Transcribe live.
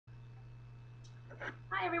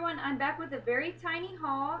Hi everyone, I'm back with a very tiny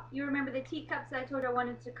haul. You remember the teacups that I told you I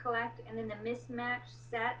wanted to collect, and then the mismatched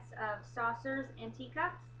sets of saucers and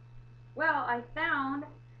teacups? Well, I found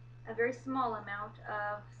a very small amount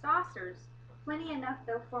of saucers. Plenty enough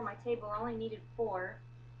though for my table. I only needed 4,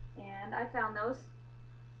 and I found those,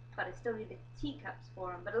 but I still need the teacups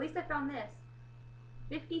for them. But at least I found this.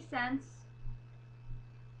 50 cents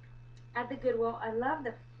at the Goodwill. I love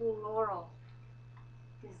the floral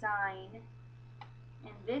design.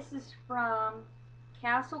 And this is from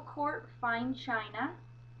Castle Court Fine China.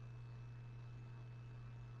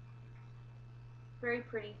 Very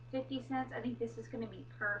pretty. 50 cents. I think this is going to be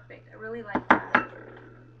perfect. I really like that.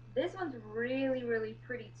 This one's really, really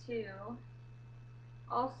pretty too.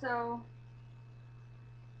 Also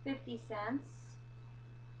 50 cents.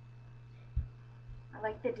 I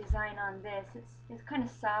like the design on this. It's kind of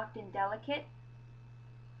soft and delicate.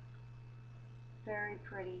 Very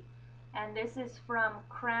pretty. And this is from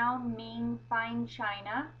Crown Ming Fine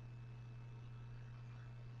China.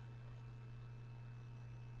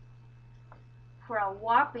 For a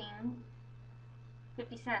whopping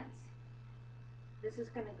 50 cents. This is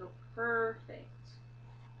going to go perfect.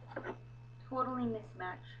 Totally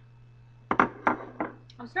mismatched.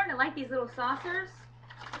 I'm starting to like these little saucers.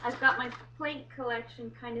 I've got my plate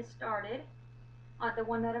collection kind of started on the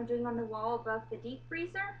one that I'm doing on the wall above the deep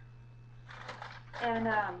freezer. And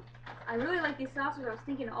I really like these saucers. I was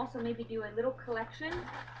thinking to also maybe do a little collection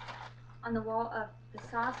on the wall of the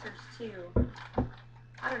saucers too.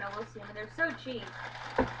 I don't know, we'll see. I mean, they're so cheap.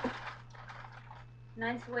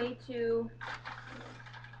 Nice way to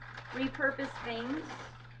repurpose things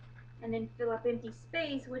and then fill up empty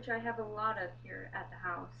space, which I have a lot of here at the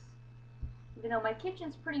house. Even though my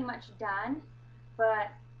kitchen's pretty much done,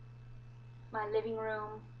 but my living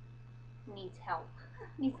room needs help.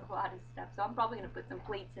 Needs a lot of stuff, so I'm probably going to put some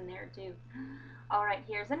plates in there too. Alright,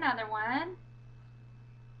 here's another one.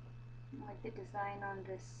 I like the design on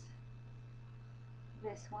this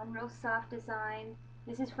one. Real soft design.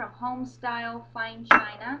 This is from Home Style Fine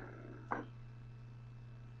China.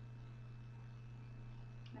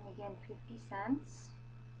 And again, 50 cents.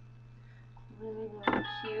 Really, really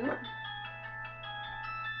cute.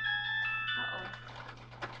 Uh-oh.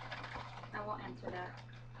 I won't answer that.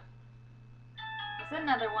 There's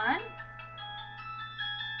another one.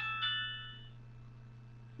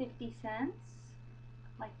 50 cents.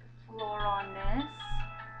 Like the floor on this.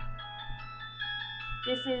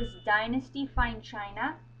 This is Dynasty Fine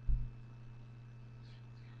China.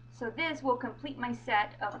 So this will complete my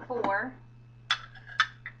set of 4.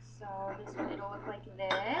 So this one, it'll look like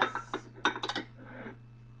this.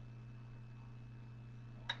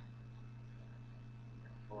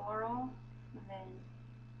 Floral, and then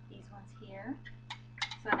these ones here.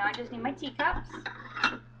 So now I just need my teacups,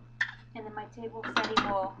 and then my table setting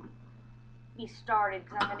will be started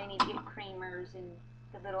because I'm going to need to get creamers and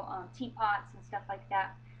the little teapots and stuff like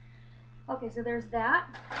that. Okay, so there's that.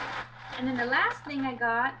 And then the last thing I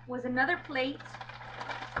got was another plate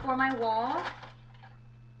for my wall.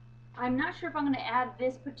 I'm not sure if I'm going to add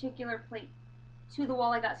this particular plate to the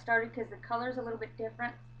wall I got started because the color's a little bit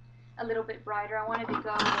different, a little bit brighter. I wanted to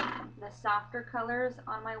go with the softer colors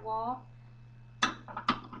on my wall.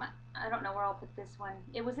 I don't know where I'll put this one.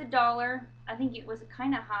 It was $1. I think it was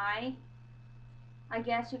kind of high, I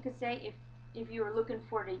guess you could say, if you were looking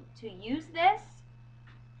for to use this,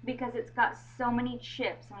 because it's got so many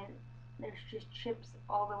chips. I mean, there's just chips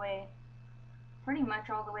all the way, pretty much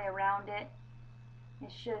all the way around it.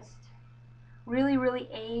 It's just really, really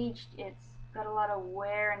aged. It's got a lot of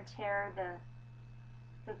wear and tear.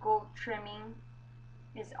 The gold trimming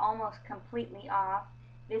is almost completely off.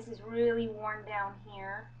 This is really worn down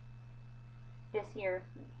here. This here,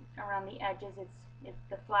 around the edges,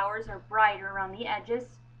 the flowers are brighter around the edges.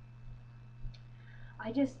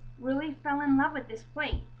 I just really fell in love with this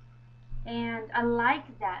plate, and I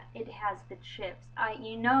like that it has the chips.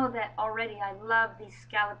 You know that already. I love these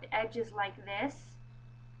scalloped edges like this,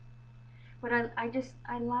 but I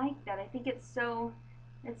like that. I think it's so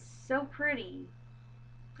pretty.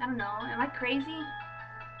 I don't know. Am I crazy?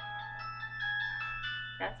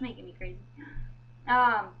 That's making me crazy.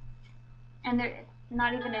 And they're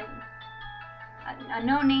not even a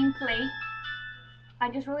no-name plate. I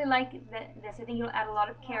just really like this. I think it'll add a lot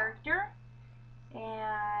of character,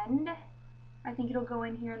 and I think it'll go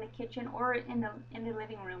in here in the kitchen or in the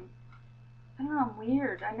living room. I don't know, I'm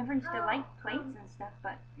weird. I never used to like plates and stuff,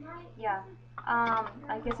 but yeah.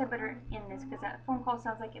 I guess I better end this because that phone call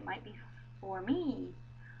sounds like it might be for me.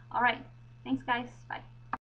 All right. Thanks, guys. Bye.